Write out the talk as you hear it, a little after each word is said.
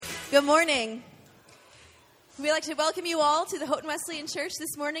Good morning. We'd like to welcome you all to the Houghton Wesleyan Church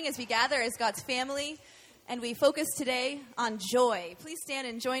this morning as we gather as God's family, and we focus today on joy. Please stand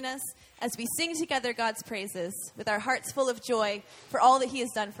and join us as we sing together God's praises with our hearts full of joy for all that He has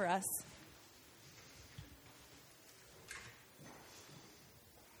done for us.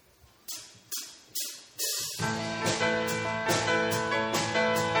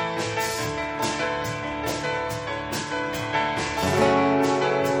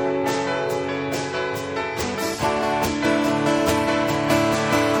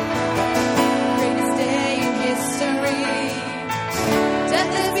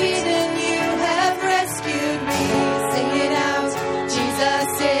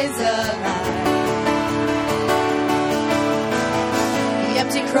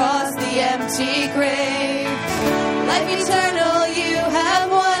 Cross the empty grave, life eternal, you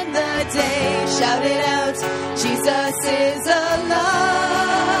have won the day. Shout it out, Jesus is alive.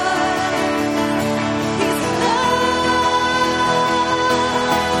 He's alive.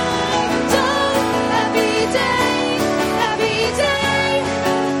 Oh, happy day,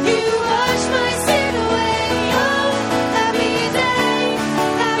 you wash my sin away. Oh, happy day,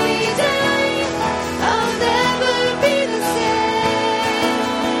 I'll never be the same.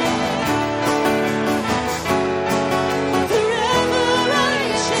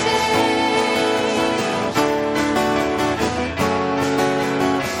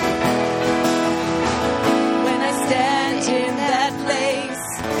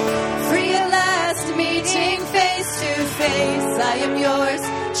 I am yours,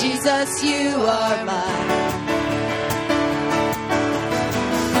 Jesus, you are mine.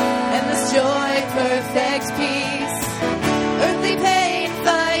 Endless joy, perfect peace, earthly pain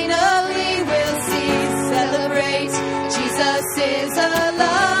finally will cease. Celebrate, Jesus is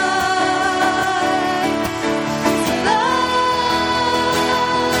alive.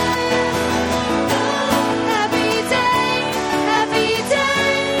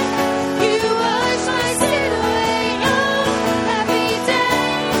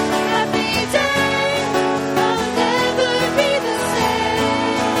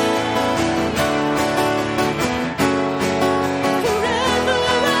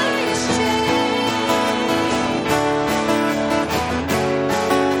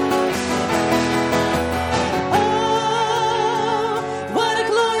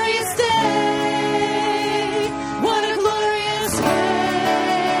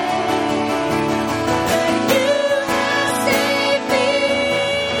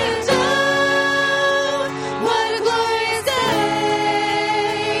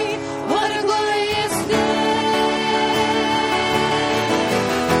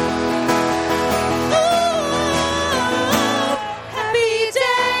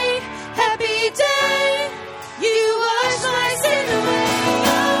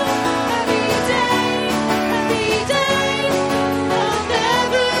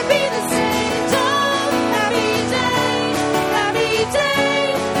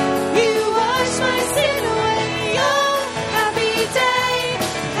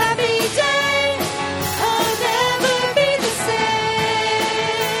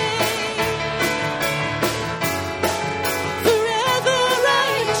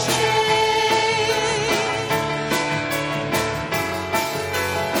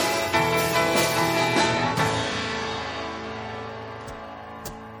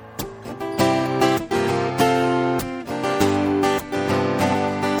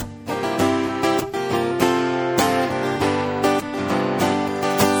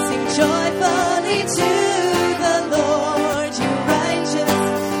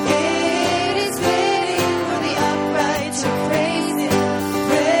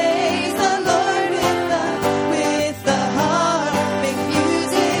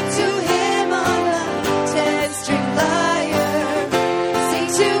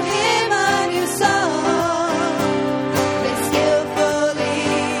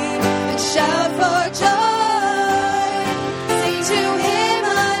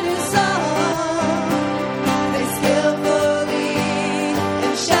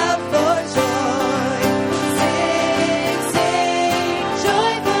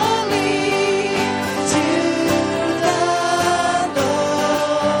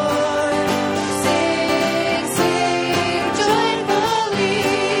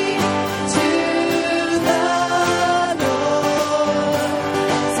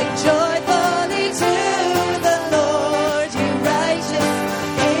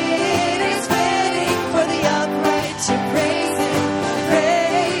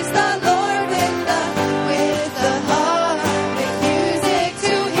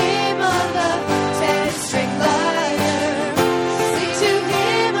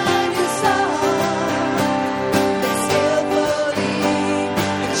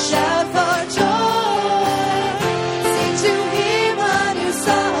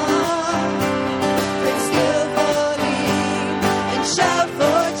 shout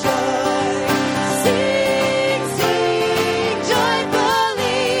for joy. Sing, sing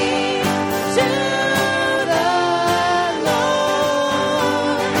joyfully to the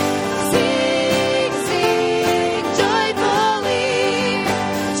Lord. Sing, sing joyfully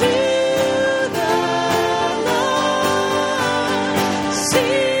to the Lord.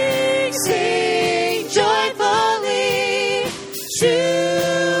 Sing, sing joyfully to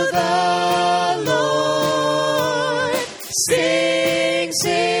the Lord. Sing,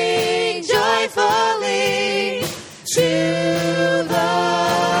 sing joyfully to the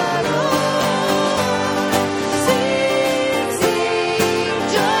Lord. Sing, sing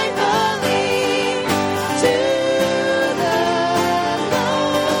joyfully to the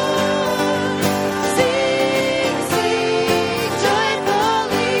Lord. Sing, sing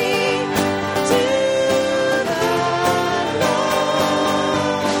joyfully to the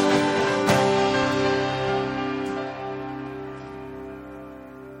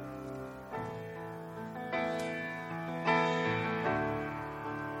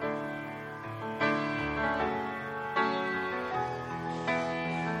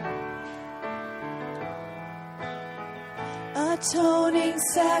atoning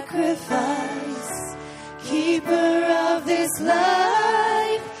sacrifice, keeper of this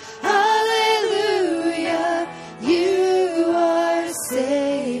life. Hallelujah, you are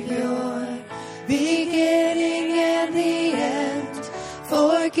Savior, beginning and the end,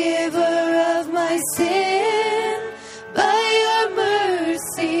 forgiver of my sin. By your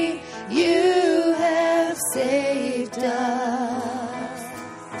mercy, you have saved us.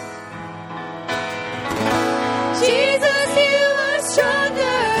 Jesus, you are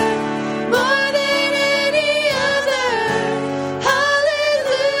stronger, more than any other.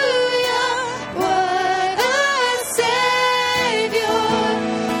 Hallelujah, what a Savior.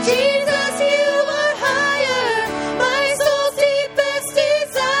 Jesus, you are higher, my soul's deepest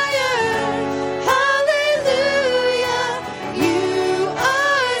desire. Hallelujah, you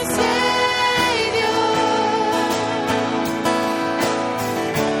are Savior.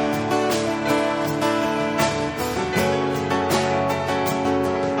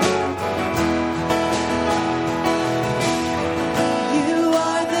 You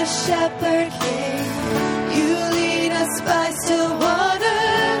are the shepherd king. You lead us by still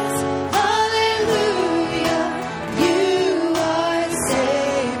waters. Hallelujah. You are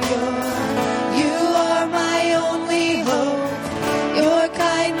Savior. You are my only hope. Your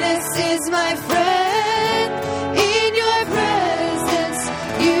kindness is my friend. In your presence,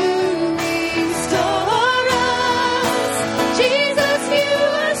 you restore us. Jesus, you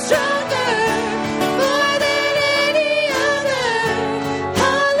are stronger, more than any other.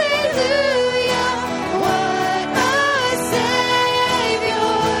 Hallelujah, what a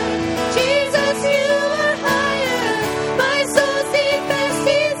Savior. Jesus, you are higher, my soul's deepest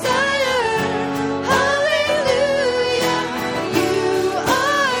desire. Hallelujah, you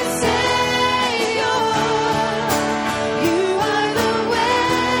are Savior. You are the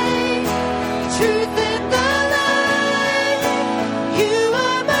way, truth and the light. You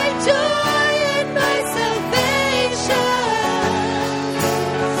are my joy and my salvation.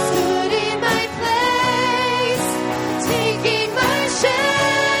 Stood in my place, taking my shame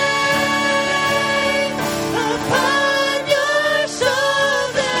upon your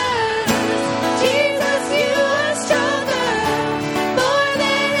shoulders. Jesus, you are stronger, more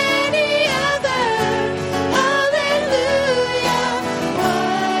than any other. Hallelujah,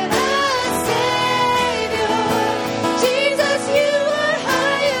 what a Savior. Jesus, you are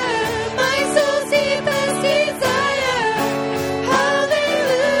higher, my soul's deepest desire.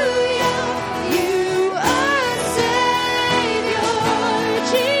 Hallelujah, you are Savior.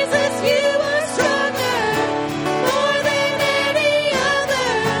 Jesus, you are stronger, more than any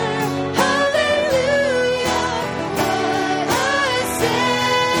other. Hallelujah, what a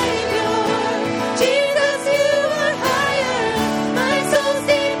Savior. Jesus, you are higher, my soul's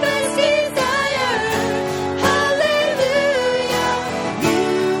deepest desire. Hallelujah, you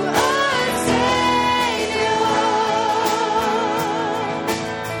are Savior.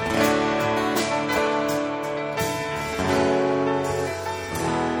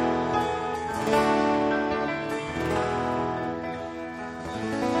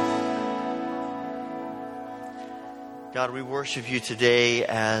 God, we worship you today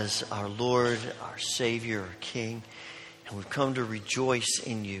as our Lord, our Savior, our King, and we've come to rejoice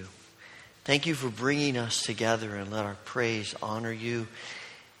in you. Thank you for bringing us together, and let our praise honor you,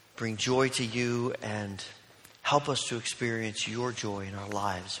 bring joy to you, and help us to experience your joy in our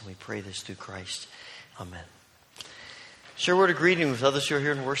lives. And we pray this through Christ. Amen. Share a word of greeting with others who are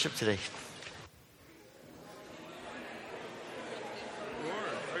here in worship today.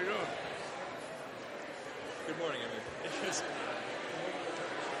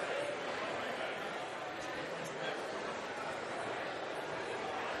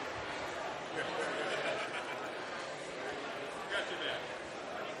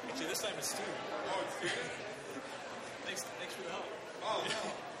 Actually, this time it's two. Oh, it's two? Thanks for the help. Oh, no.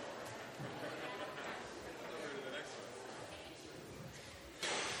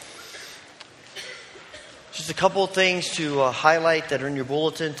 Just a couple of things to highlight that are in your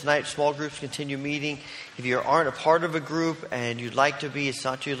bulletin tonight. Small groups continue meeting. If you aren't a part of a group and you'd like to be, it's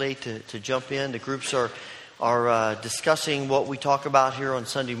not too late to jump in. The groups are discussing what we talk about here on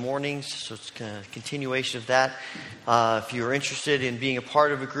Sunday mornings, so it's kind of a continuation of that. If you're interested in being a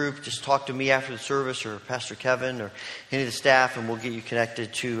part of a group, just talk to me after the service or Pastor Kevin or any of the staff, and we'll get you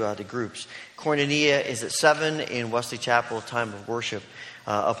connected to the groups. Koinonia is at 7 in Wesley Chapel, time of worship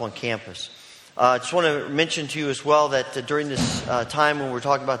up on campus. I just want to mention to you as well that during this time when we're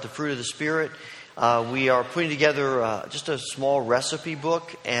talking about the fruit of the Spirit, we are putting together just a small recipe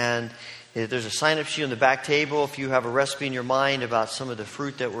book, and there's a sign-up sheet on the back table. If you have a recipe in your mind about some of the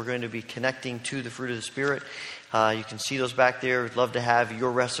fruit that we're going to be connecting to the fruit of the Spirit, you can see those back there. We'd love to have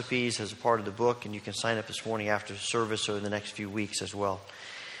your recipes as a part of the book, and you can sign up this morning after service or in the next few weeks as well.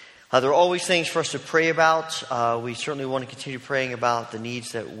 There are always things for us to pray about. We certainly want to continue praying about the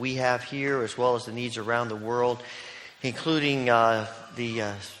needs that we have here as well as the needs around the world, including the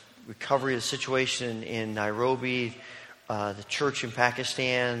recovery of the situation in Nairobi, the church in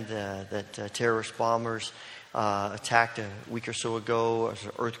Pakistan that terrorist bombers attacked a week or so ago. There was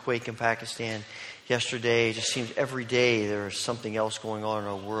an earthquake in Pakistan yesterday. It just seems every day there's something else going on in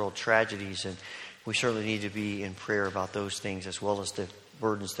our world, tragedies, and we certainly need to be in prayer about those things as well as the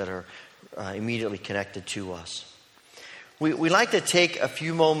burdens that are immediately connected to us. We like to take a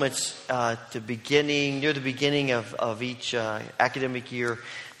few moments near the beginning of each academic year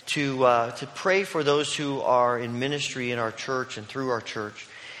to pray for those who are in ministry in our church and through our church.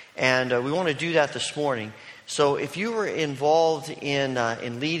 And we want to do that this morning. So if you were involved in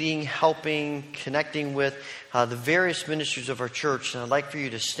leading, helping, connecting with the various ministries of our church, I'd like for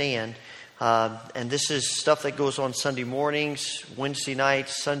you to stand. And this is stuff that goes on Sunday mornings, Wednesday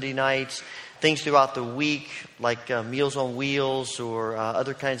nights, Sunday nights, things throughout the week like Meals on Wheels or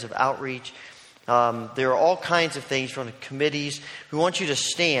other kinds of outreach. There are all kinds of things from the committees. We want you to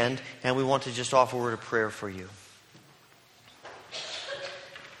stand, and we want to just offer a word of prayer for you.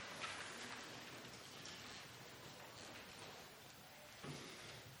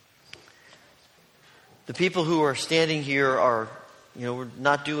 The people who are standing here are, we're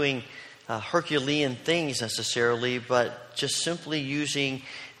not doing Herculean things necessarily, but just simply using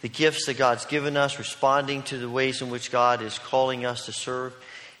the gifts that God's given us, responding to the ways in which God is calling us to serve.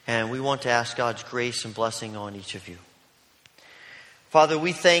 And we want to ask God's grace and blessing on each of you. Father,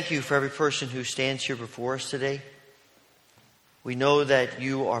 we thank you for every person who stands here before us today. We know that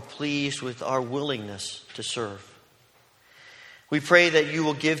you are pleased with our willingness to serve. We pray that you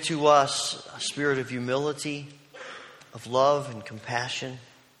will give to us a spirit of humility, of love and compassion.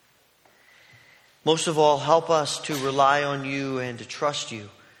 Most of all, help us to rely on you and to trust you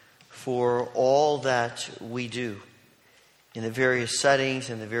for all that we do in the various settings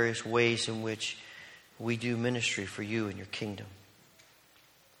and the various ways in which we do ministry for you and your kingdom.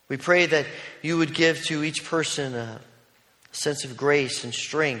 We pray that you would give to each person a sense of grace and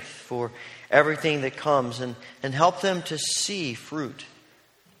strength for everything that comes and help them to see fruit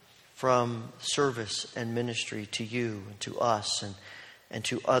from service and ministry to you and to us and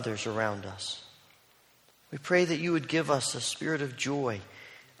to others around us. We pray that you would give us a spirit of joy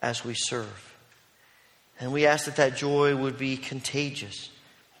as we serve. And we ask that joy would be contagious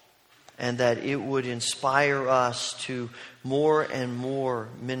and that it would inspire us to more and more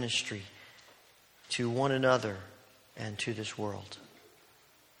ministry to one another and to this world.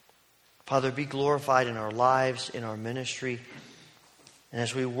 Father, be glorified in our lives, in our ministry. And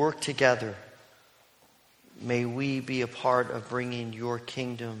as we work together, may we be a part of bringing your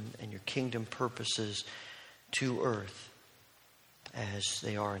kingdom and your kingdom purposes to earth as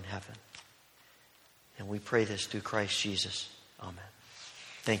they are in heaven. And we pray this through Christ Jesus. Amen.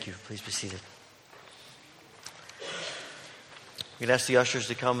 Thank you. Please be seated. We'd ask the ushers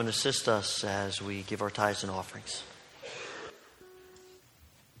to come and assist us as we give our tithes and offerings.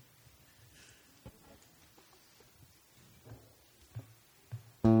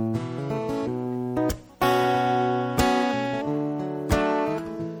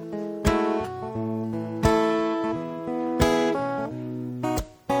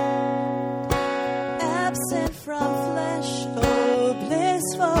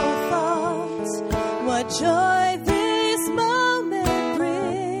 Joy this moment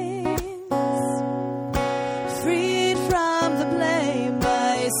brings, freed from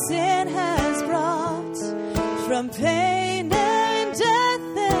pain and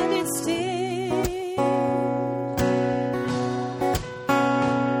death and its sting.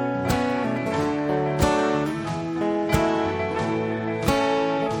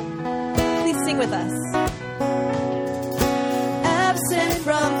 Please sing with us. Absent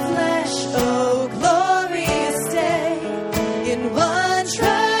from flesh, oh glorious day, in one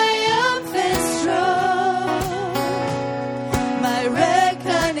triumphant stroke, my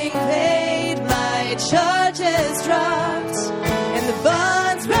reckoning paid, my charges dropped, and the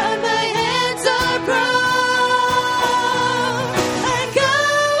bonds round my hands are broke. I go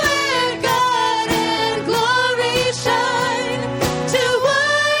where God and glory shine, to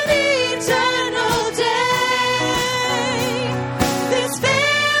one eternal day. This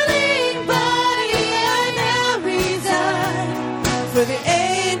failing body I now resign, for the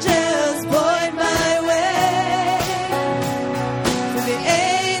angels point my way. For the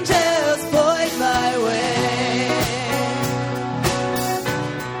angels point my way.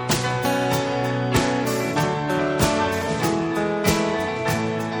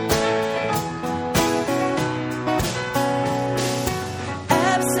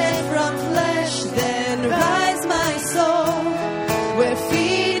 Absent from flesh, then rise my soul, where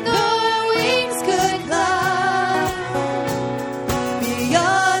feet nor wings could climb.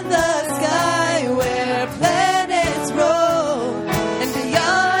 Beyond the sky, where planets roll, and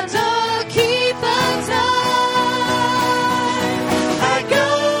beyond all keep of time. I go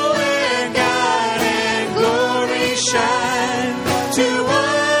where God and glory shine, to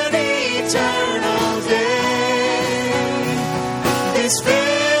one eternal day. This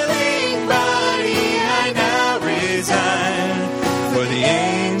failing body I now resign, for the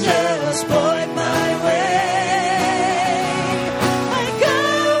angels point my way. I go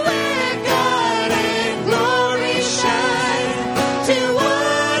where God and glory shine, to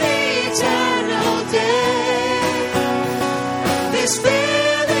one eternal day. This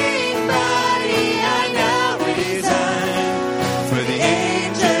failing body I now resign, for the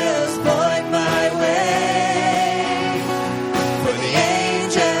angels point my way. For the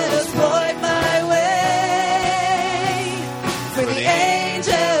angels point my way. For the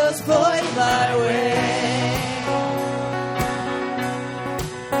angels point my way.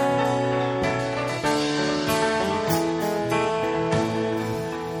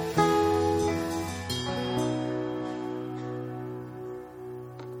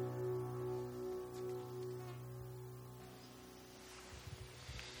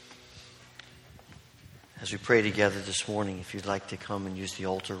 As we pray together this morning, if you'd like to come and use the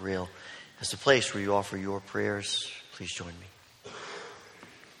altar rail as the place where you offer your prayers, please join me.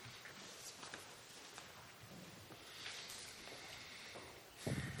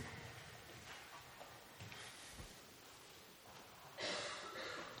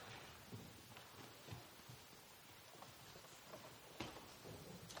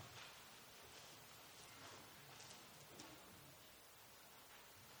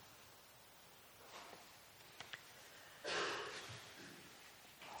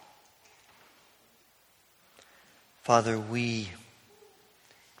 Father, we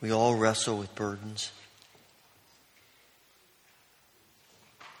all wrestle with burdens.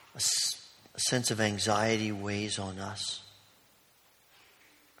 A sense of anxiety weighs on us.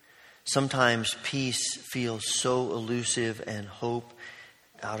 Sometimes peace feels so elusive and hope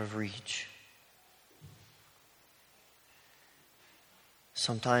out of reach.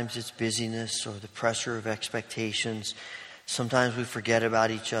 Sometimes it's busyness or the pressure of expectations. Sometimes we forget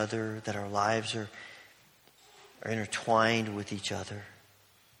about each other, that our lives are intertwined with each other.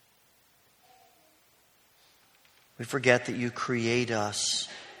 We forget that you create us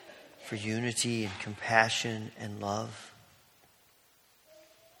for unity and compassion and love.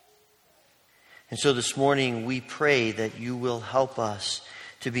 And so this morning we pray that you will help us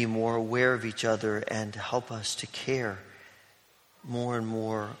to be more aware of each other and help us to care more and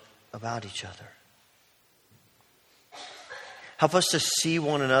more about each other. Help us to see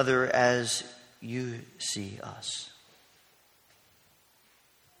one another as you see us.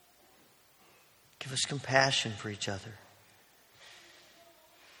 Give us compassion for each other.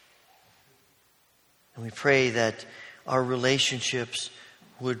 And we pray that our relationships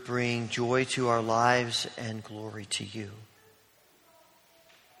would bring joy to our lives and glory to you.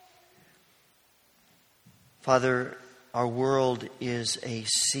 Father, our world is a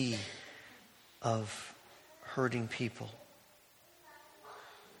sea of hurting people.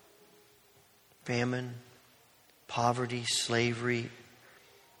 Famine, poverty, slavery,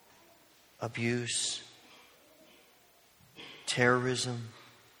 abuse, terrorism,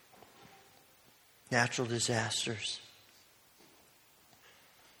 natural disasters.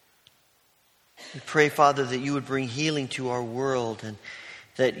 We pray, Father, that you would bring healing to our world and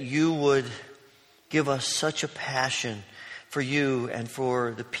that you would give us such a passion for you and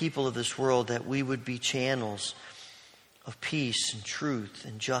for the people of this world that we would be channels of peace and truth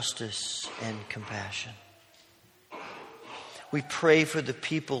and justice and compassion. We pray for the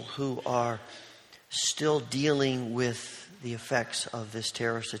people who are still dealing with the effects of this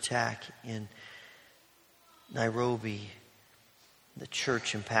terrorist attack in Nairobi, the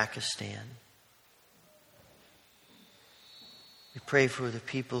church in Pakistan. We pray for the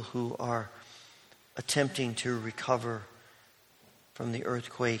people who are attempting to recover from the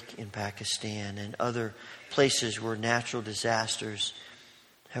earthquake in Pakistan and other places where natural disasters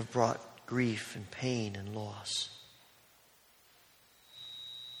have brought grief and pain and loss.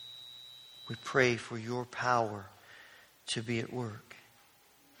 We pray for your power to be at work.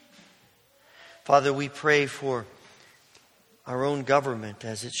 Father, we pray for our own government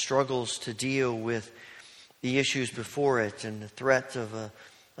as it struggles to deal with the issues before it and the threat of a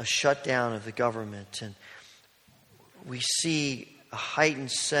shutdown of the government. And we see a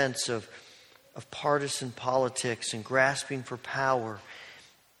heightened sense of partisan politics and grasping for power.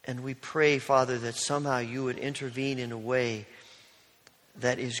 And we pray, Father, that somehow you would intervene in a way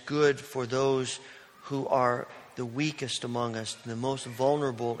that is good for those who are the weakest among us, the most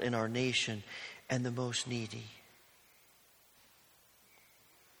vulnerable in our nation, and the most needy.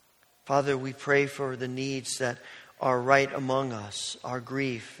 Father, we pray for the needs that are right among us, our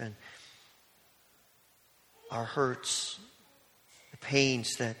grief and our hurts, the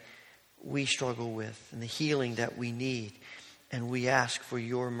pains that we struggle with, and the healing that we need. And we ask for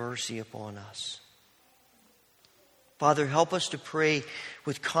your mercy upon us. Father, help us to pray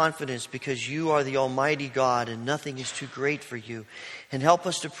with confidence because you are the Almighty God and nothing is too great for you. And help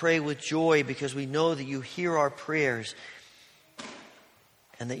us to pray with joy because we know that you hear our prayers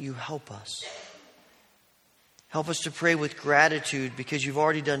and that you help us. Help us to pray with gratitude because you've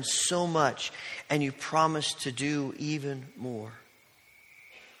already done so much and you promise to do even more.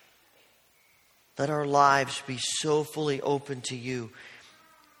 Let our lives be so fully open to you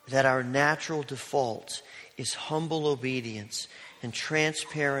that our natural default is humble obedience and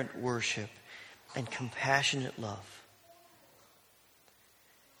transparent worship and compassionate love.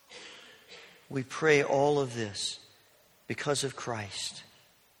 We pray all of this because of Christ.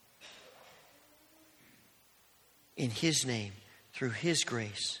 In his name, through his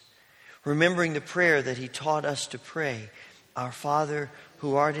grace, remembering the prayer that he taught us to pray, Our Father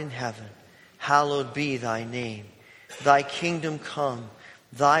who art in heaven, hallowed be thy name. Thy kingdom come,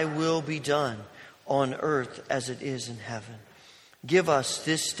 thy will be done on earth as it is in heaven. Give us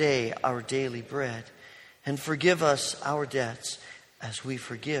this day our daily bread, and forgive us our debts as we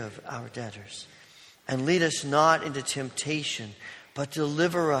forgive our debtors. And lead us not into temptation, but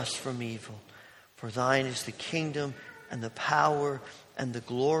deliver us from evil. For thine is the kingdom and the power and the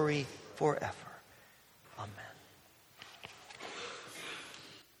glory forever. Amen.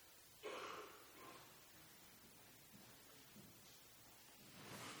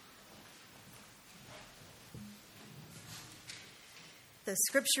 The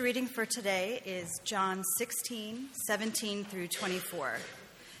scripture reading for today is John 16, 17 through 24.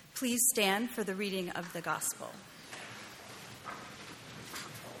 Please stand for the reading of the gospel.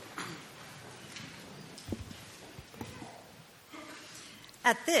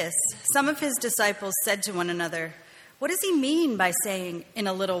 At this, some of his disciples said to one another, "What does he mean by saying, 'In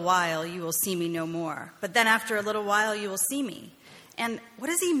a little while you will see me no more, but then after a little while you will see me'? And what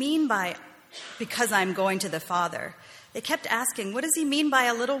does he mean by, 'Because I'm going to the Father'?" They kept asking, "What does he mean by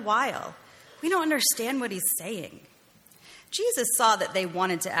a little while? We don't understand what he's saying." Jesus saw that they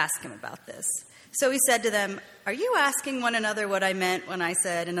wanted to ask him about this. So he said to them, "Are you asking one another what I meant when I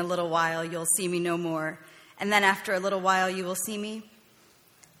said, 'In a little while you'll see me no more, and then after a little while you will see me'?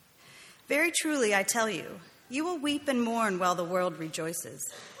 Very truly, I tell you, you will weep and mourn while the world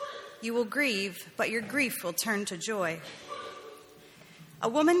rejoices. You will grieve, but your grief will turn to joy. A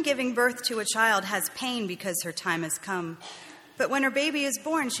woman giving birth to a child has pain because her time has come. But when her baby is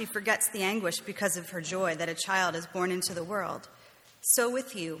born, she forgets the anguish because of her joy that a child is born into the world. So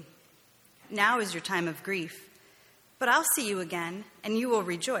with you, now is your time of grief. But I'll see you again, and you will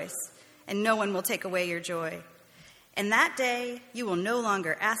rejoice, and no one will take away your joy. And that day, you will no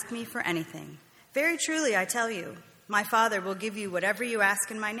longer ask me for anything. Very truly, I tell you, my Father will give you whatever you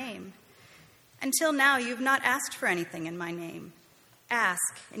ask in my name. Until now, you have not asked for anything in my name.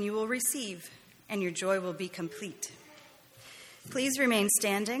 Ask, and you will receive, and your joy will be complete." Please remain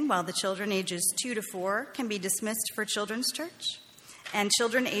standing while the children ages 2 to 4 can be dismissed for Children's Church, and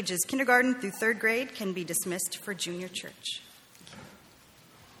children ages kindergarten through 3rd grade can be dismissed for Junior Church.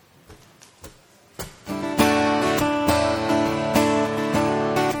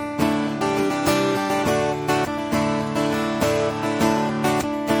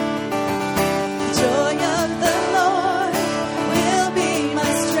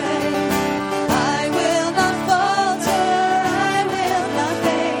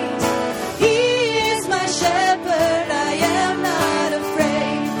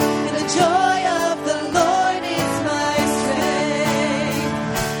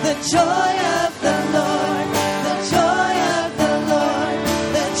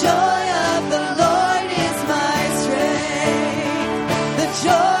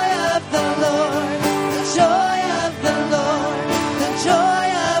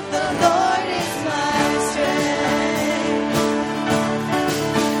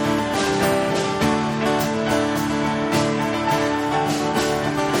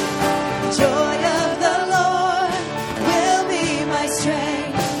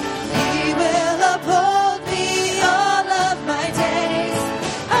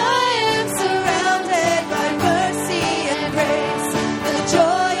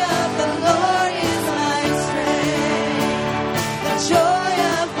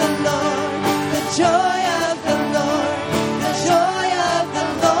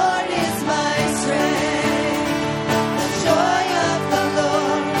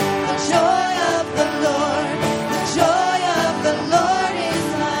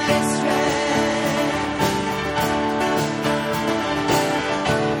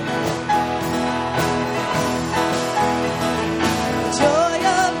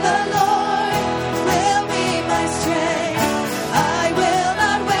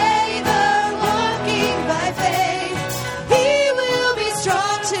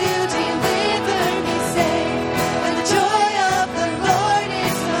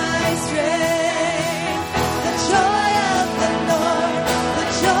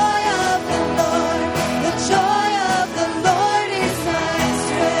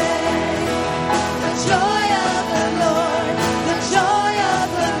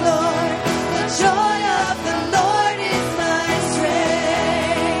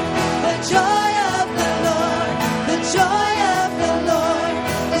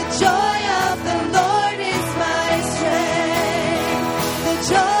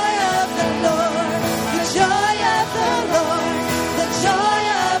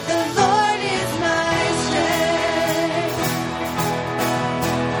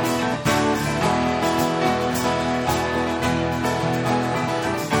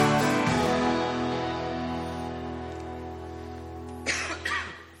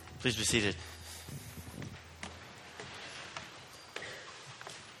 Please be seated.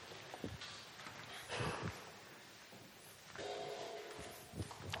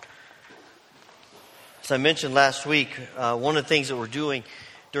 As I mentioned last week, one of the things that we're doing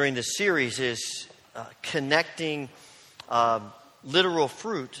during this series is connecting literal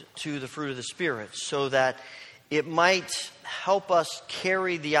fruit to the fruit of the Spirit so that it might help us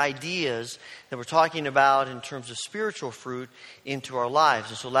carry the ideas that we're talking about in terms of spiritual fruit into our lives.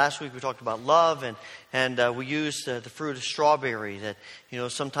 And so last week we talked about love, and we used the fruit of strawberry that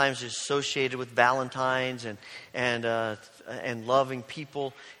sometimes is associated with Valentine's and loving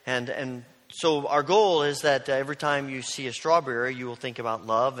people. And so our goal is that every time you see a strawberry, you will think about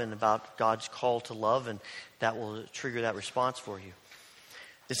love and about God's call to love, and that will trigger that response for you.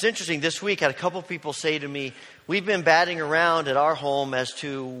 It's interesting, this week I had a couple people say to me, we've been batting around at our home as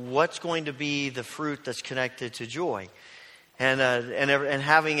to what's going to be the fruit that's connected to joy. And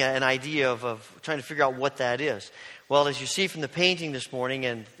having an idea of trying to figure out what that is. Well, as you see from the painting this morning,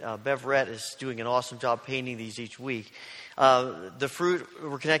 and Beverette is doing an awesome job painting these each week, the fruit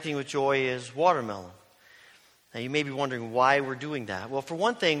we're connecting with joy is watermelon. Now you may be wondering why we're doing that. Well, for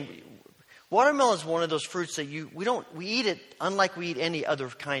one thing, watermelon is one of those fruits that we eat it unlike we eat any other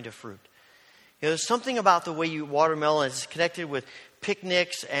kind of fruit. There's something about the way you eat watermelon is connected with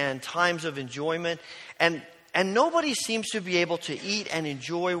picnics and times of enjoyment. And nobody seems to be able to eat and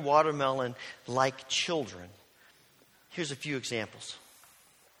enjoy watermelon like children. Here's a few examples.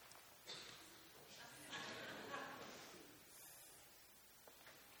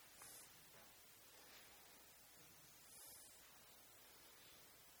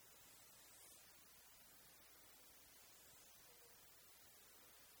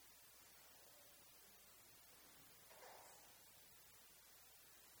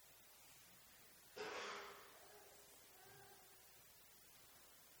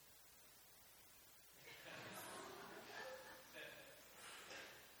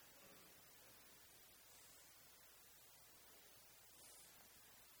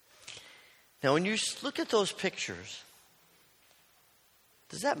 Now, when you look at those pictures,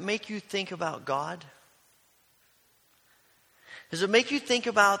 does that make you think about God? Does it make you think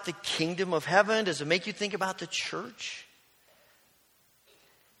about the kingdom of heaven? Does it make you think about the church?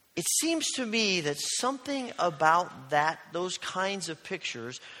 It seems to me that something about those kinds of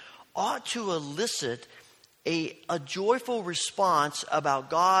pictures ought to elicit a joyful response about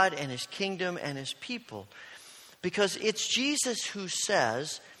God and His kingdom and His people. Because it's Jesus who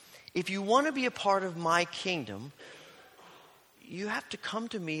says, if you want to be a part of my kingdom, you have to come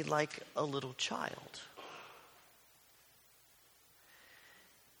to me like a little child.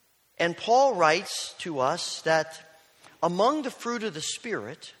 And Paul writes to us that among the fruit of the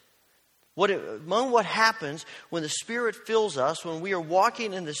Spirit, among what happens when the Spirit fills us, when we are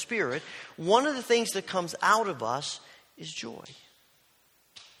walking in the Spirit, one of the things that comes out of us is joy.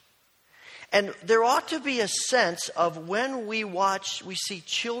 And there ought to be a sense of when we see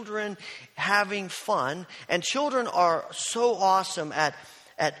children having fun, and children are so awesome at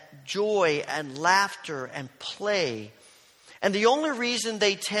joy and laughter and play. And the only reason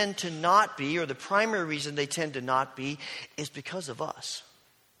they tend to not be, or the primary reason they tend to not be, is because of us.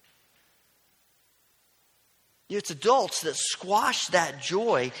 It's adults that squash that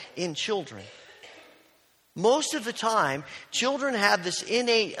joy in children. Most of the time, children have this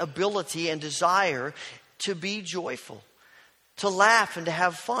innate ability and desire to be joyful, to laugh and to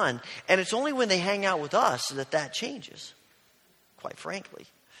have fun. And it's only when they hang out with us that changes, quite frankly.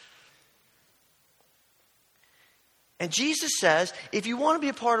 And Jesus says, if you want to be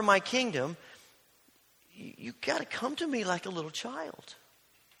a part of my kingdom, you've got to come to me like a little child.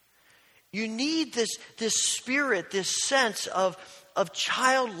 You need this spirit, this sense of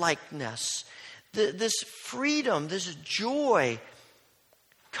childlikeness, this freedom, this joy,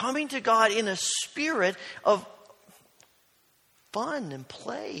 coming to God in a spirit of fun and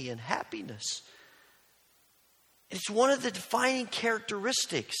play and happiness. It's one of the defining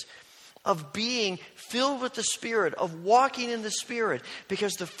characteristics of being filled with the Spirit, of walking in the Spirit,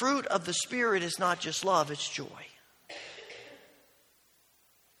 because the fruit of the Spirit is not just love, it's joy.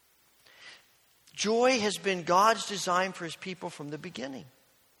 Joy has been God's design for His people from the beginning.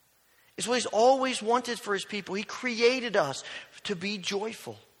 It's what He's always wanted for His people. He created us to be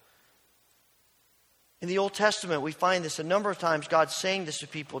joyful. In the Old Testament, we find this a number of times, God saying this to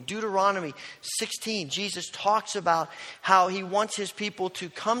people. Deuteronomy 16, Jesus talks about how He wants His people to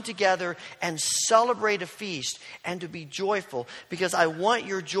come together and celebrate a feast and to be joyful, because I want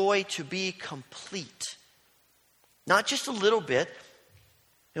your joy to be complete. Not just a little bit.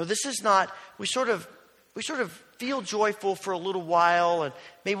 This is not, we sort of sort of feel joyful for a little while, and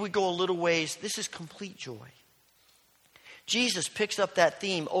maybe we go a little ways. This is complete joy. Jesus picks up that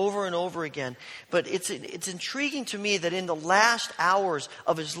theme over and over again. But it's intriguing to me that in the last hours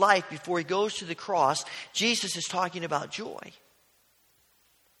of his life before he goes to the cross, Jesus is talking about joy.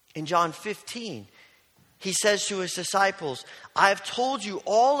 In John 15, he says to his disciples, I have told you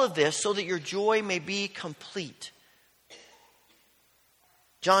all of this so that your joy may be complete.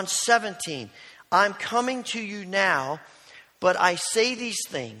 John 17, I'm coming to you now, but I say these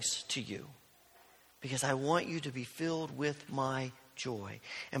things to you because I want you to be filled with my joy.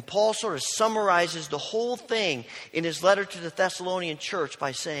 And Paul sort of summarizes the whole thing in his letter to the Thessalonian church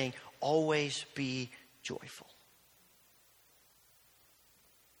by saying, always be joyful.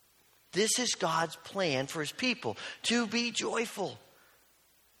 This is God's plan for his people, to be joyful,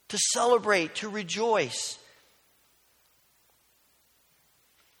 to celebrate, to rejoice.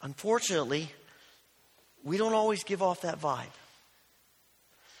 Unfortunately, we don't always give off that vibe.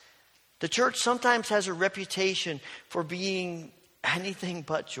 The church sometimes has a reputation for being anything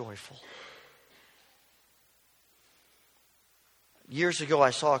but joyful. Years ago,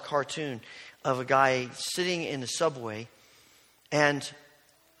 I saw a cartoon of a guy sitting in the subway, and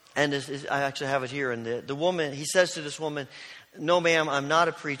I actually have it here. And the woman, he says to this woman, no, ma'am, I'm not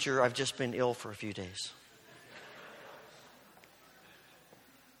a preacher. I've just been ill for a few days.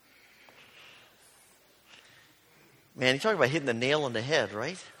 Man, you talk about hitting the nail on the head,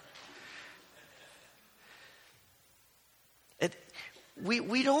 right?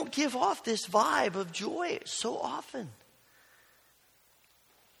 We don't give off this vibe of joy so often.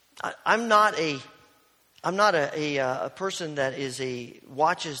 I'm not a person that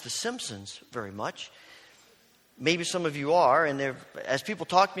watches The Simpsons very much. Maybe some of you are, and as people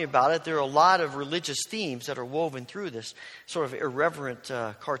talk to me about it, there are a lot of religious themes that are woven through this sort of irreverent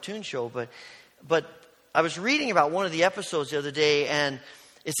cartoon show. But I was reading about one of the episodes the other day, and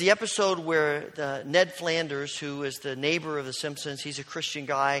it's the episode where Ned Flanders, who is the neighbor of the Simpsons, he's a Christian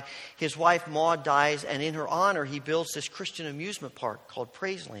guy. His wife Maude dies, and in her honor, he builds this Christian amusement park called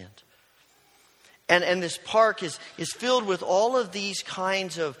Praiseland. And this park is filled with all of these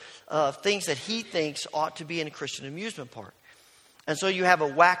kinds of things that he thinks ought to be in a Christian amusement park. And so you have a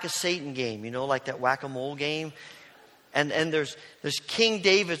Whack-A-Satan game, like that Whack-A-Mole game. And there's King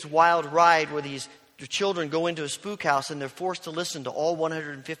David's Wild Ride where the children go into a spook house and they're forced to listen to all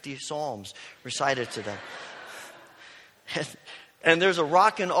 150 psalms recited to them. And there's a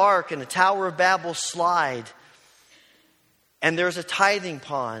Rockin' Ark and a Tower of Babel slide. And there's a tithing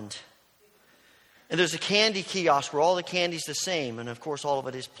pond. And there's a candy kiosk where all the candy's the same. And of course all of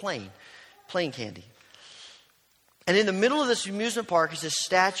it is plain candy. And in the middle of this amusement park is this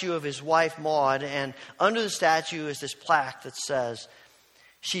statue of his wife Maude. And under the statue is this plaque that says,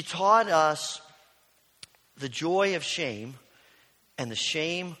 she taught us the joy of shame and the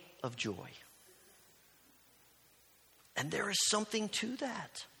shame of joy. And there is something to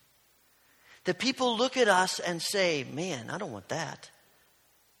that. That people look at us and say, man, I don't want that.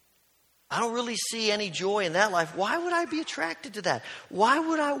 I don't really see any joy in that life. Why would I be attracted to that? Why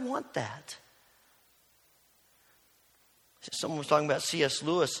would I want that? Someone was talking about C.S.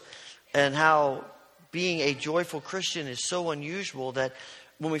 Lewis and how being a joyful Christian is so unusual that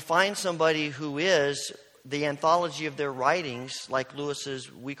when we find somebody who is, the anthology of their writings, like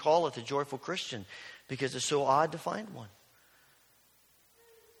Lewis's, we call it the Joyful Christian because it's so odd to find one.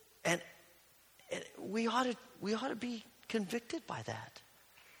 And we ought to be convicted by that.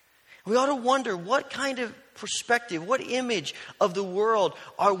 We ought to wonder what kind of perspective, what image of the world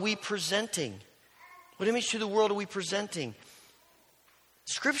are we presenting? What image to the world are we presenting?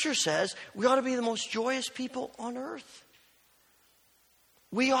 Scripture says we ought to be the most joyous people on earth.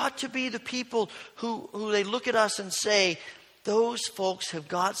 We ought to be the people who they look at us and say, those folks have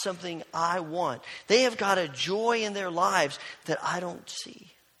got something I want. They have got a joy in their lives that I don't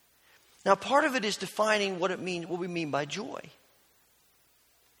see. Now, part of it is defining what we mean by joy.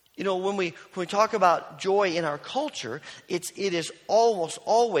 When we talk about joy in our culture, it is almost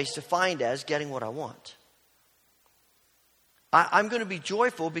always defined as getting what I want. I'm going to be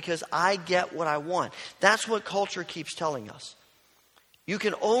joyful because I get what I want. That's what culture keeps telling us. You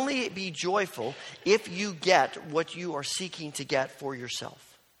can only be joyful if you get what you are seeking to get for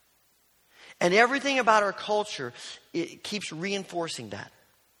yourself. And everything about our culture, it keeps reinforcing that.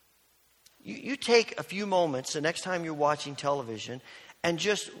 You take a few moments the next time you're watching television and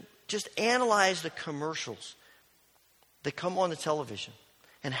just analyze the commercials that come on the television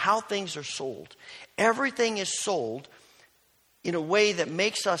and how things are sold. Everything is sold in a way that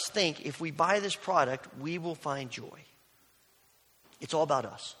makes us think if we buy this product, we will find joy. It's all about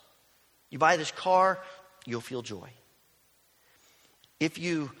us. You buy this car, you'll feel joy. If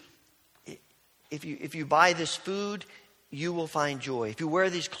you buy this food, you will find joy. If you wear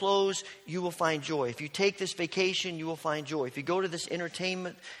these clothes, you will find joy. If you take this vacation, you will find joy. If you go to this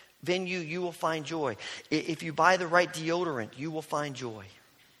entertainment venue, you will find joy. If you buy the right deodorant, you will find joy.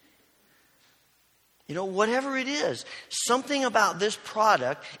 You know, whatever it is, something about this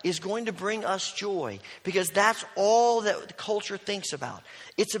product is going to bring us joy, because that's all that the culture thinks about.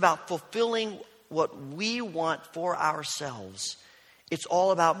 It's about fulfilling what we want for ourselves. It's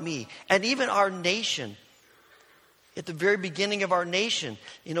all about me. And even our nation, at the very beginning of our nation,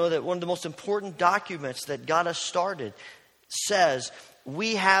 you know, that one of the most important documents that got us started says,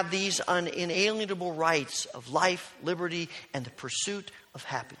 we have these unalienable rights of life, liberty, and the pursuit of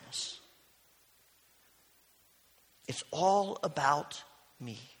happiness. It's all about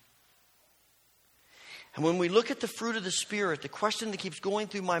me. And when we look at the fruit of the Spirit, the question that keeps going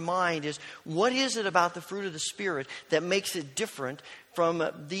through my mind is, what is it about the fruit of the Spirit that makes it different from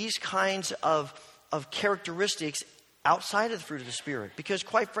these kinds of characteristics outside of the fruit of the Spirit? Because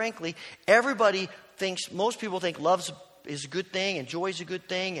quite frankly, most people think love is a good thing, and joy is a good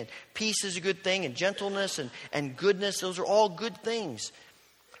thing, and peace is a good thing, and gentleness and goodness, those are all good things.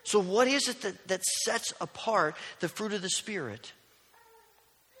 So what is it that sets apart the fruit of the Spirit?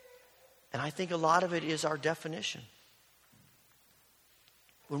 And I think a lot of it is our definition.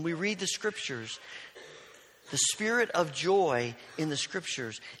 When we read the Scriptures, the spirit of joy in the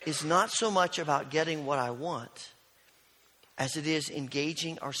Scriptures is not so much about getting what I want as it is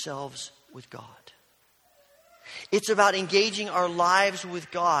engaging ourselves with God. It's about engaging our lives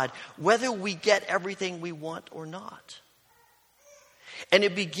with God, whether we get everything we want or not. And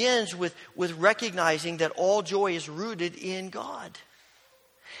it begins with recognizing that all joy is rooted in God.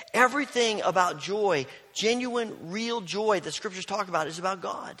 Everything about joy, genuine, real joy that Scriptures talk about, is about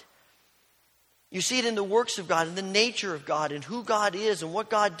God. You see it in the works of God, in the nature of God, and who God is and what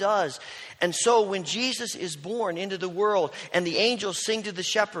God does. And so when Jesus is born into the world and the angels sing to the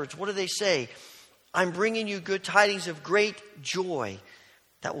shepherds, what do they say? I'm bringing you good tidings of great joy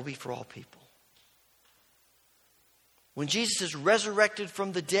that will be for all people. When Jesus is resurrected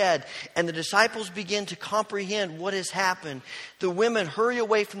from the dead and the disciples begin to comprehend what has happened, the women hurry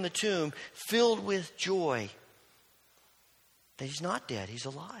away from the tomb filled with joy that he's not dead, he's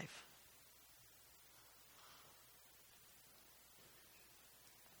alive.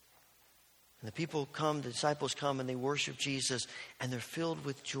 And the disciples come and they worship Jesus and they're filled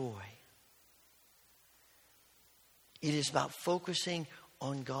with joy. It is about focusing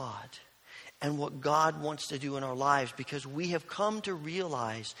on God and what God wants to do in our lives, because we have come to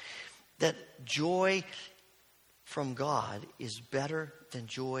realize that joy from God is better than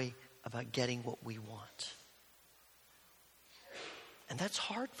joy about getting what we want. And that's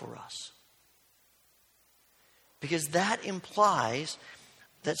hard for us, because that implies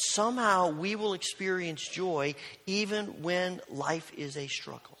that somehow we will experience joy even when life is a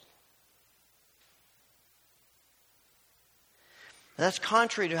struggle. And that's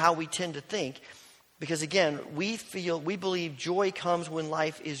contrary to how we tend to think, because again, we believe joy comes when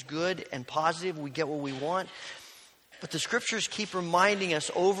life is good and positive, we get what we want. But the Scriptures keep reminding us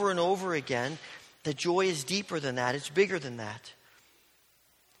over and over again that joy is deeper than that, it's bigger than that.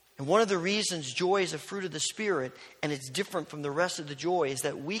 And one of the reasons joy is a fruit of the Spirit and it's different from the rest of the joy is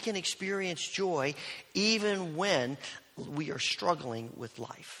that we can experience joy even when we are struggling with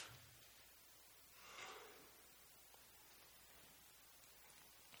life.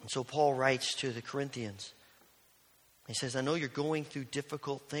 And so Paul writes to the Corinthians. He says, I know you're going through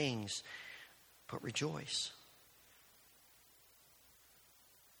difficult things, but rejoice.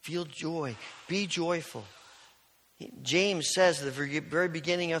 Feel joy. Be joyful. James says at the very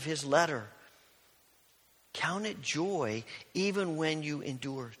beginning of his letter, count it joy even when you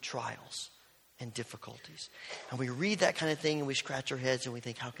endure trials and difficulties. And we read that kind of thing and we scratch our heads and we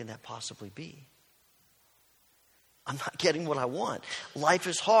think, how can that possibly be? I'm not getting what I want. Life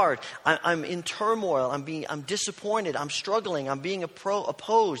is hard. I'm in turmoil. I'm disappointed. I'm struggling. I'm being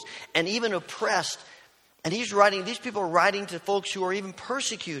opposed and even oppressed. And these people are writing to folks who are even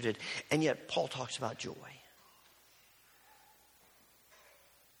persecuted. And yet Paul talks about joy.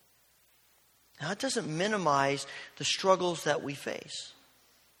 Now, it doesn't minimize the struggles that we face.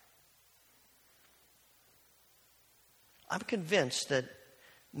 I'm convinced that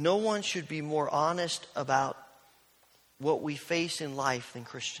no one should be more honest about what we face in life than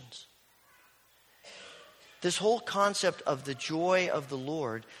Christians. This whole concept of the joy of the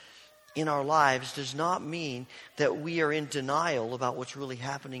Lord in our lives does not mean that we are in denial about what's really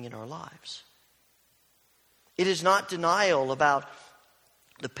happening in our lives. It is not denial about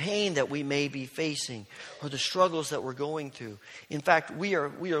the pain that we may be facing or the struggles that we're going through. In fact, we are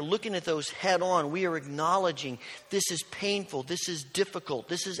looking at those head on. We are acknowledging this is painful, this is difficult,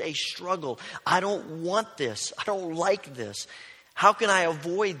 this is a struggle. I don't want this. I don't like this. How can I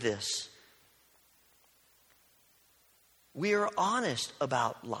avoid this? We are honest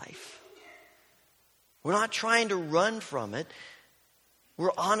about life. We're not trying to run from it.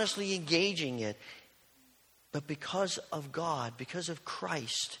 We're honestly engaging it. But because of God, because of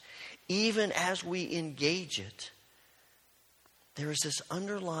Christ, even as we engage it, there is this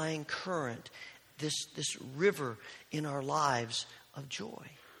underlying current, this river in our lives of joy.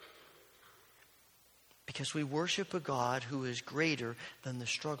 Because we worship a God who is greater than the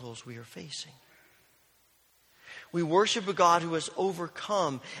struggles we are facing. We worship a God who has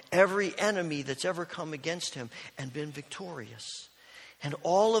overcome every enemy that's ever come against him and been victorious. And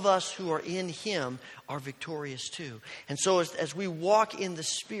all of us who are in him are victorious too. And so as we walk in the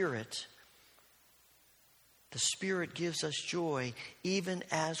Spirit gives us joy even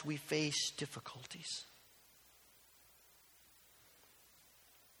as we face difficulties.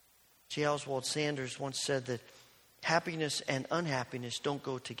 J. Oswald Sanders once said that happiness and unhappiness don't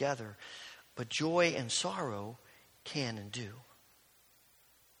go together, but joy and sorrow can and do.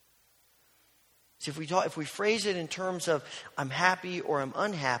 See, if we phrase it in terms of I'm happy or I'm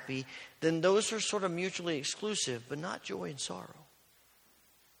unhappy, then those are sort of mutually exclusive, but not joy and sorrow.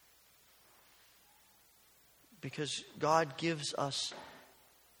 Because God gives us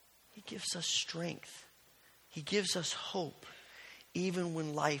strength. He gives us hope, even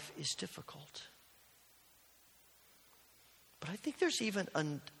when life is difficult. But I think there's even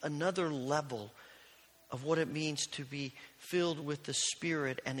another level of what it means to be filled with the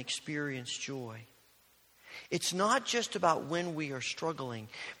Spirit and experience joy. It's not just about when we are struggling,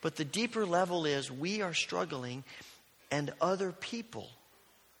 but the deeper level is we are struggling and other people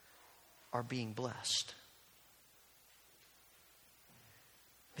are being blessed.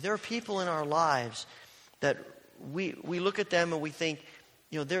 There are people in our lives that we look at them and we think,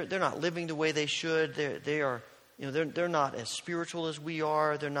 they're not living the way they should. They're not as spiritual as we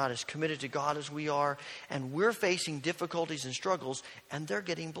are. They're not as committed to God as we are. And we're facing difficulties and struggles, and they're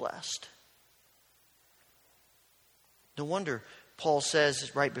getting blessed. No wonder Paul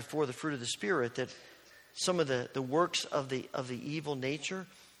says right before the fruit of the Spirit that some of the works of the evil nature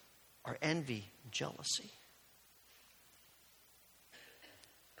are envy and jealousy.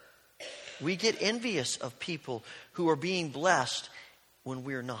 We get envious of people who are being blessed when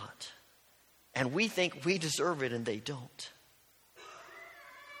we're not. And we think we deserve it and they don't.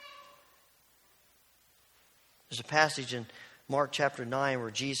 There's a passage in Mark chapter 9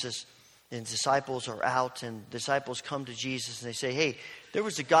 where Jesus and disciples are out, and disciples come to Jesus and they say, hey, there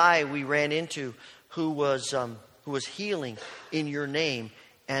was a guy we ran into who was healing in your name,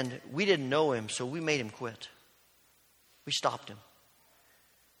 and we didn't know him, so we made him quit. We stopped him.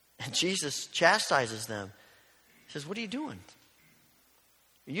 And Jesus chastises them. He says, what are you doing?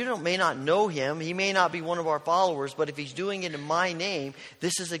 You may not know him. He may not be one of our followers, but if he's doing it in my name,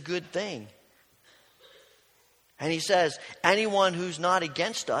 this is a good thing. And he says, anyone who's not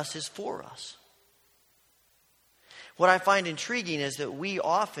against us is for us. What I find intriguing is that we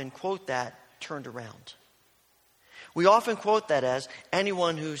often quote that turned around. We often quote that as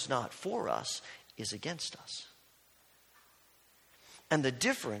anyone who's not for us is against us. And the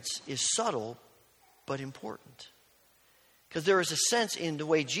difference is subtle but important. Because there is a sense in the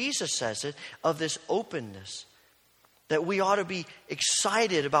way Jesus says it of this openness. That we ought to be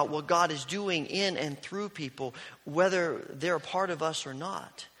excited about what God is doing in and through people, whether they're a part of us or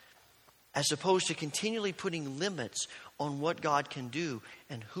not. As opposed to continually putting limits on what God can do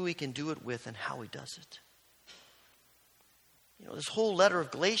and who he can do it with and how he does it. This whole letter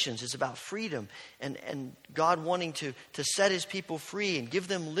of Galatians is about freedom and God wanting to set his people free and give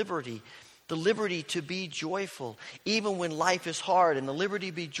them liberty. The liberty to be joyful even when life is hard, and the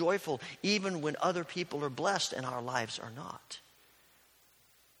liberty to be joyful even when other people are blessed and our lives are not.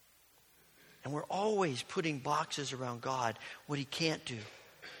 And we're always putting boxes around God, what he can't do.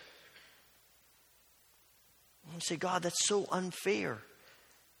 And say, God, that's so unfair.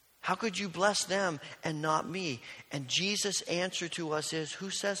 How could you bless them and not me? And Jesus' answer to us is, who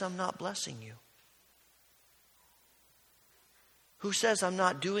says I'm not blessing you? Who says I'm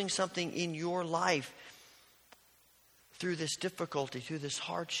not doing something in your life through this difficulty, through this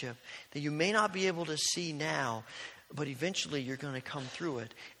hardship, that you may not be able to see now, but eventually you're going to come through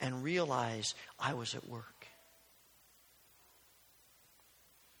it and realize I was at work.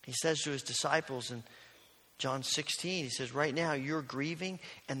 He says to his disciples in John 16, he says, right now you're grieving,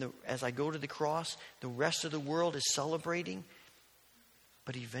 and as I go to the cross, the rest of the world is celebrating.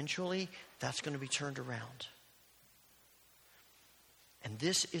 But eventually, that's going to be turned around. And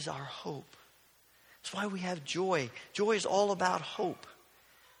this is our hope. That's why we have joy. Joy is all about hope.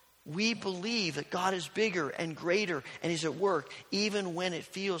 We believe that God is bigger and greater and He's at work even when it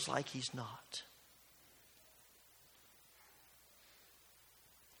feels like He's not.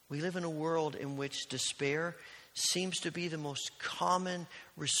 We live in a world in which despair seems to be the most common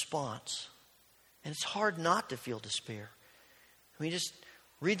response. And it's hard not to feel despair. I mean, just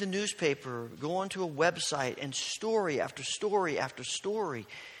read the newspaper, go onto a website, and story after story after story,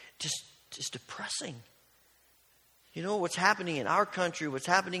 just depressing. You know, what's happening in our country, what's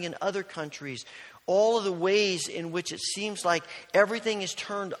happening in other countries, all of the ways in which it seems like everything is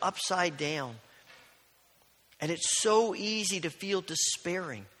turned upside down. And it's so easy to feel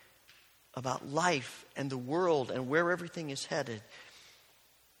despairing about life and the world and where everything is headed.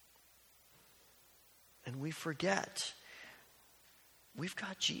 And we forget we've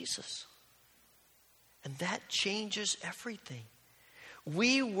got Jesus. And that changes everything.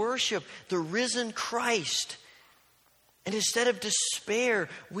 We worship the risen Christ. And instead of despair,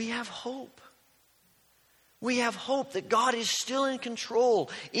 we have hope. We have hope that God is still in control,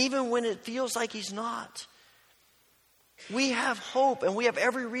 even when it feels like He's not. We have hope, and we have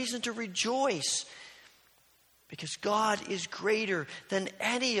every reason to rejoice because God is greater than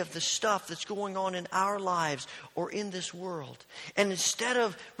any of the stuff that's going on in our lives or in this world. And instead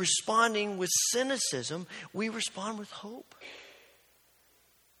of responding with cynicism, we respond with hope.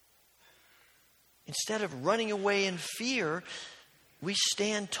 Instead of running away in fear, we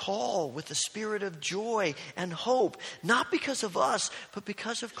stand tall with the spirit of joy and hope, not because of us, but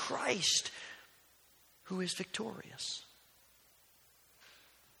because of Christ, who is victorious.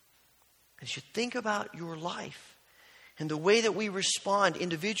 As you think about your life and the way that we respond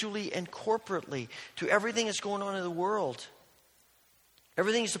individually and corporately to everything that's going on in the world,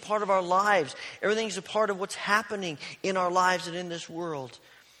 everything is a part of our lives. Everything is a part of what's happening in our lives and in this world.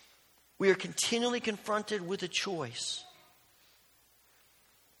 We are continually confronted with a choice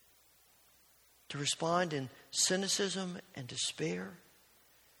to respond in cynicism and despair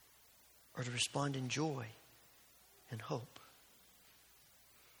or to respond in joy and hope.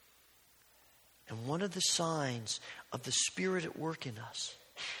 And one of the signs of the Spirit at work in us,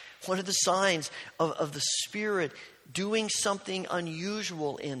 one of the signs of the Spirit doing something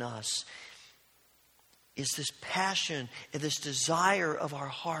unusual in us is this passion and this desire of our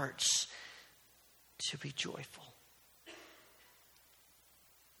hearts to be joyful.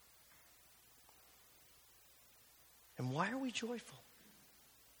 And why are we joyful?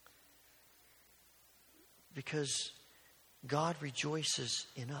 Because God rejoices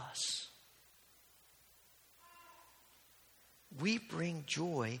in us. We bring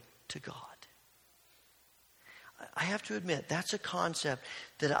joy to God. I have to admit, that's a concept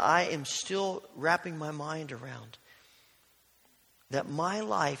that I am still wrapping my mind around. That my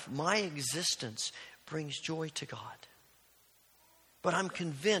life, my existence, brings joy to God. But I'm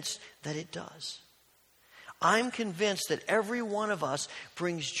convinced that it does. I'm convinced that every one of us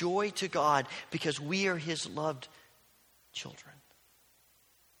brings joy to God because we are His loved children.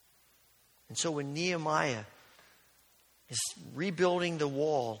 And so when Nehemiah is rebuilding the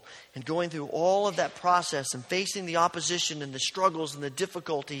wall and going through all of that process and facing the opposition and the struggles and the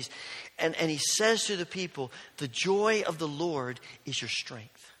difficulties. And he says to the people, the joy of the Lord is your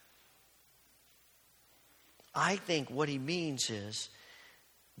strength. I think what he means is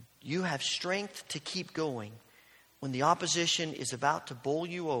you have strength to keep going when the opposition is about to bowl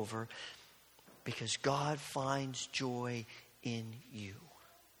you over because God finds joy in you.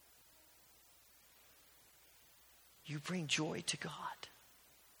 You bring joy to God.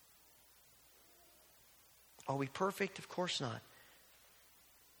 Are we perfect? Of course not.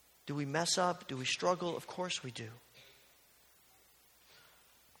 Do we mess up? Do we struggle? Of course we do.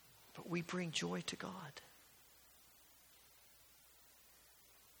 But we bring joy to God.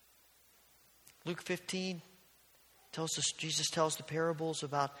 Luke 15 tells us, Jesus tells the parables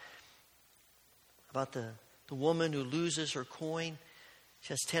about the woman who loses her coin. She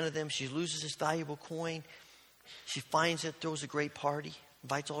has 10 of them. She loses this valuable coin. She finds it, throws a great party,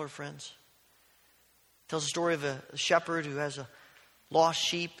 invites all her friends. Tells the story of a shepherd who has a lost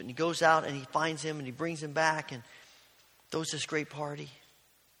sheep, and he goes out and he finds him and he brings him back and throws this great party.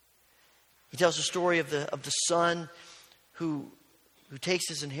 He tells the story of the son who takes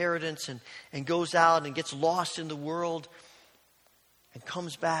his inheritance and goes out and gets lost in the world and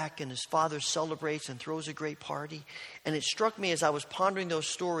comes back, and his father celebrates and throws a great party. And it struck me as I was pondering those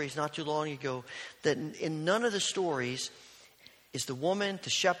stories not too long ago that in none of the stories is the woman, the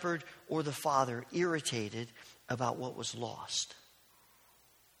shepherd, or the father irritated about what was lost.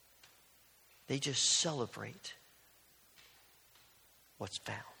 They just celebrate what's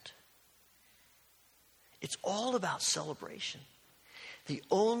found. It's all about celebration. The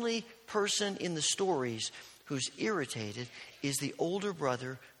only person in the stories who's irritated is the older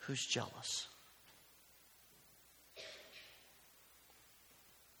brother who's jealous.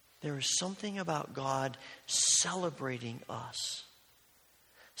 There is something about God celebrating us,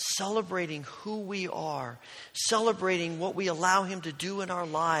 celebrating who we are, celebrating what we allow Him to do in our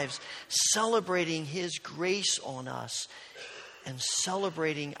lives, celebrating His grace on us, and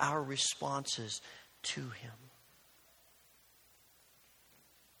celebrating our responses to Him.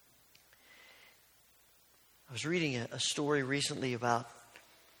 I was reading a story recently about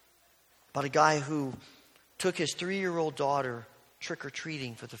a guy who took his 3-year-old daughter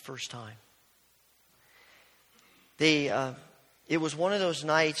trick-or-treating for the first time. It was one of those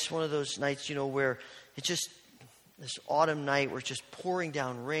nights, where it just, this autumn night where it's just pouring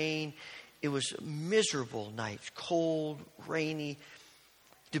down rain. It was a miserable night, cold, rainy.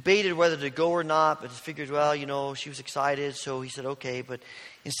 Debated whether to go or not, but figured, she was excited, so he said, okay. But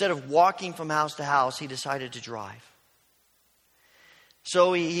instead of walking from house to house, he decided to drive.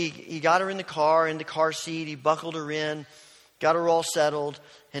 So he got her in the car seat, he buckled her in, got her all settled,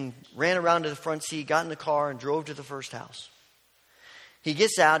 and ran around to the front seat, got in the car, and drove to the first house. He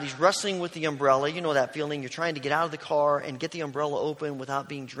gets out, he's wrestling with the umbrella. You know that feeling, you're trying to get out of the car and get the umbrella open without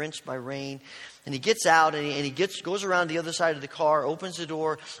being drenched by rain. And he gets out and he goes around the other side of the car, opens the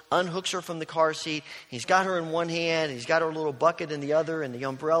door, unhooks her from the car seat. He's got her in one hand, he's got her little bucket in the other, and the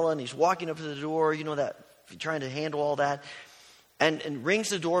umbrella, and he's walking up to the door, trying to handle all that. And rings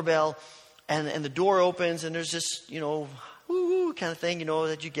the doorbell, and the door opens, and there's this, woo-woo kind of thing,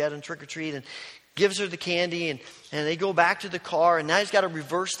 that you get on trick-or-treat, and gives her the candy, and they go back to the car, and now he's got to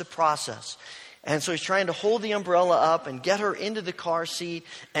reverse the process. And so he's trying to hold the umbrella up and get her into the car seat,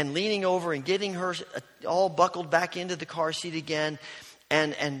 and leaning over and getting her all buckled back into the car seat again,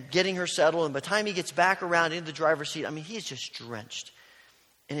 and getting her settled. And by the time he gets back around into the driver's seat, he is just drenched.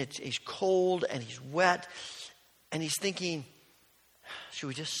 And he's cold and he's wet, and he's thinking, should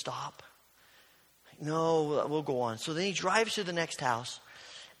we just stop? No, we'll go on. So then he drives to the next house.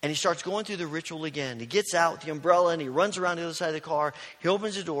 And he starts going through the ritual again. He gets out with the umbrella and he runs around the other side of the car. He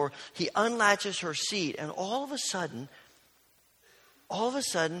opens the door. He unlatches her seat. And all of a sudden,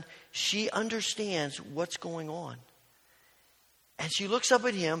 she understands what's going on. And she looks up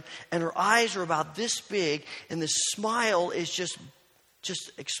at him, and her eyes are about this big, and the smile is just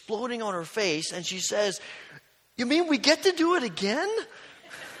exploding on her face. And she says, "You mean we get to do it again?"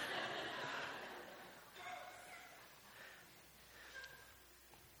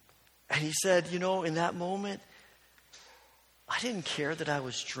 And he said, in that moment, I didn't care that I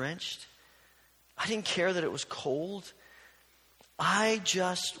was drenched. I didn't care that it was cold. I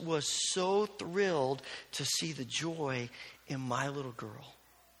just was so thrilled to see the joy in my little girl.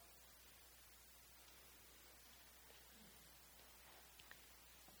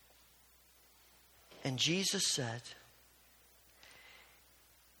 And Jesus said,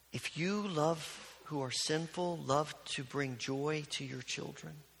 if you who are sinful, love to bring joy to your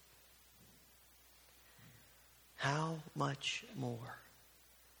children, how much more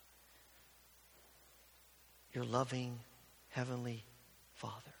your loving Heavenly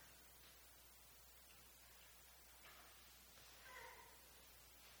Father.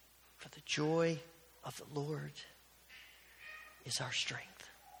 For the joy of the Lord is our strength.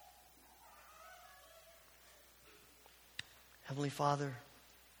 Heavenly Father,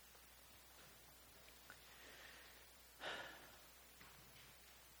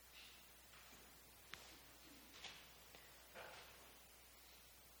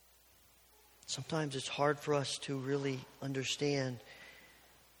 sometimes it's hard for us to really understand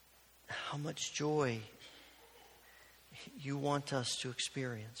how much joy you want us to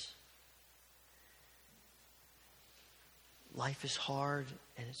experience. Life is hard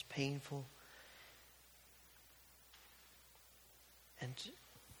and it's painful. And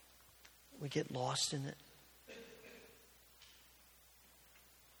we get lost in it.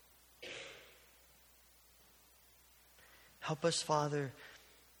 Help us, Father,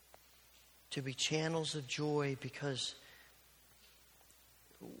 to be channels of joy, because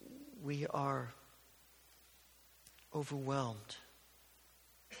we are overwhelmed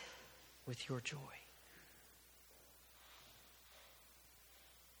with your joy.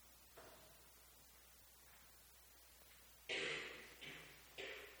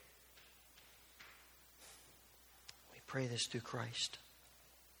 We pray this through Christ.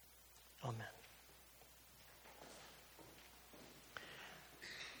 Amen.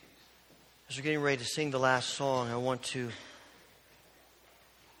 As we're getting ready to sing the last song, I want to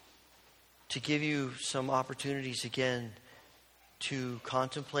to give you some opportunities again to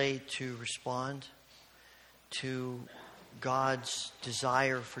contemplate, to respond to God's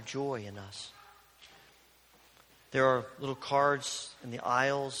desire for joy in us. There are little cards in the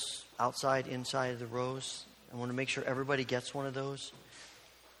aisles, outside, inside of the rows. I want to make sure everybody gets one of those.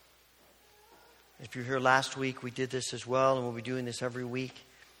 If you're here last week, we did this as well, and we'll be doing this every week.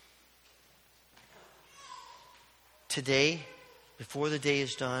 Today, before the day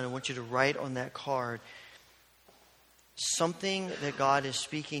is done, I want you to write on that card something that God is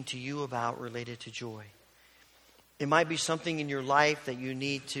speaking to you about related to joy. It might be something in your life that you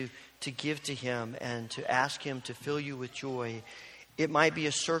need to give to Him and to ask Him to fill you with joy. It might be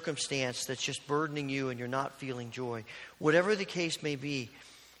a circumstance that's just burdening you and you're not feeling joy. Whatever the case may be,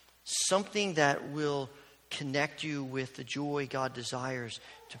 something that will connect you with the joy God desires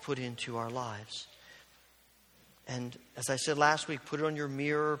to put into our lives. And as I said last week, put it on your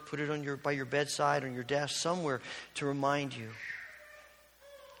mirror, put it by your bedside, on your desk, somewhere to remind you.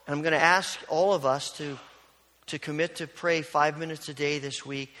 And I'm going to ask all of us to commit to pray 5 minutes a day this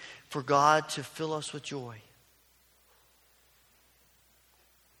week for God to fill us with joy.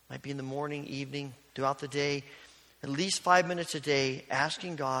 Might be in the morning, evening, throughout the day. At least 5 minutes a day,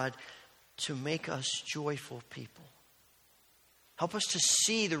 asking God to make us joyful people. Help us to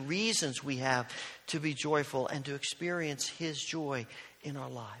see the reasons we have to be joyful and to experience His joy in our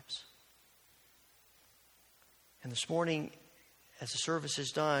lives. And this morning, as the service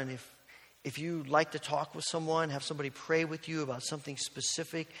is done, if you'd like to talk with someone, have somebody pray with you about something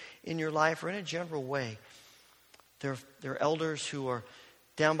specific in your life or in a general way, there are elders who are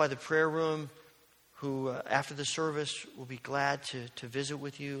down by the prayer room who, after the service, will be glad to visit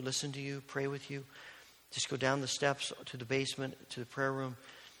with you, listen to you, pray with you. Just go down the steps to the basement, to the prayer room,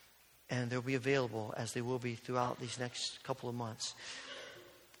 and they'll be available, as they will be throughout these next couple of months,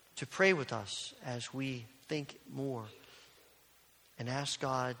 to pray with us as we think more and ask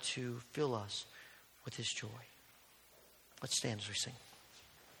God to fill us with His joy. Let's stand as we sing.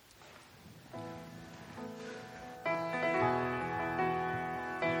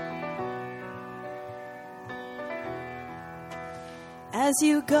 As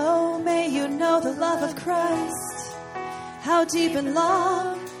you go, may you know the love of Christ, how deep and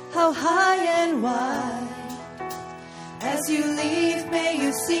long, how high and wide. As you leave, may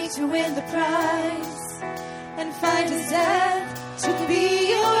you seek to win the prize and find His death to be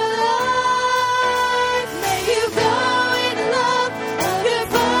your life. May you go in the love of your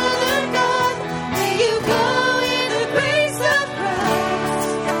Father God. May you go in the grace of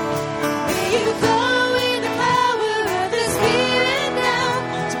Christ. May you go in the power of the Spirit now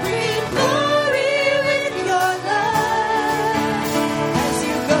to bring glory with your life. As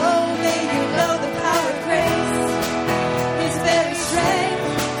you go, may you know the power of grace, His very strength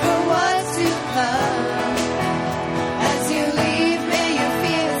for what's to come. As you leave, may you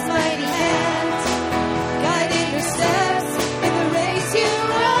feel His mighty hand guiding your steps in the race you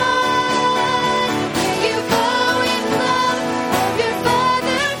run. May you go in the love of your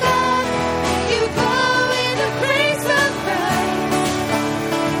Father God. May you go in the grace of Christ.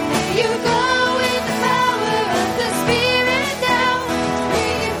 May you go in the power of the Spirit now to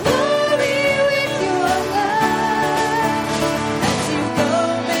bring glory with your life. As you go,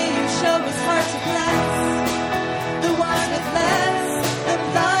 may you show His heart to bless the ones with less, the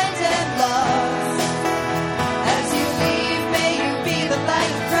blind and lost. As you leave, may you be the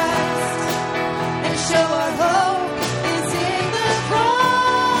light of Christ and show our hope is in the cross.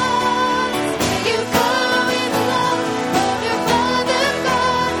 May you go in the love of your Father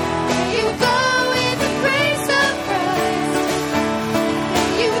God. May you go in the grace of Christ. May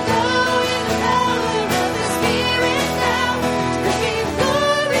you go in the power of the Spirit now to bring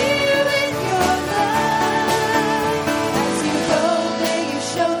glory with your life. As you go, may you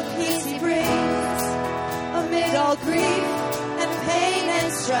show the peace He brings amid all grief and pain and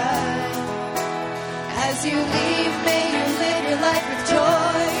strife. As you leave, may you live your life with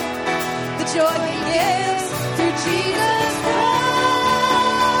joy, the joy He gives through Jesus Christ.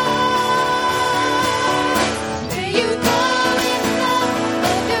 May you go in the love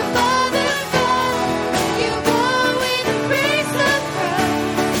of your Father God. May you go in the grace of Christ.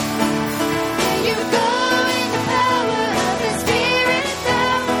 May you go in the power of the Spirit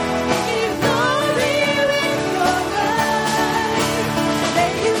now. May you glory with your life.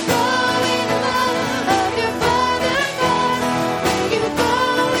 May you go in the love of your Father God. May you go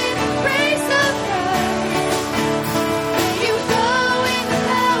in the grace of Christ.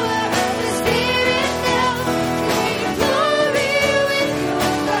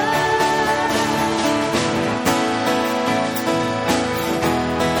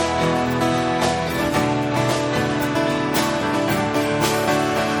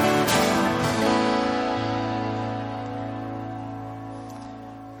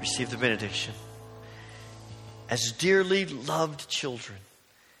 benediction. As dearly loved children,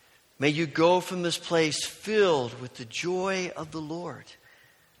 may you go from this place filled with the joy of the Lord,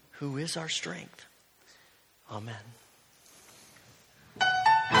 who is our strength. Amen.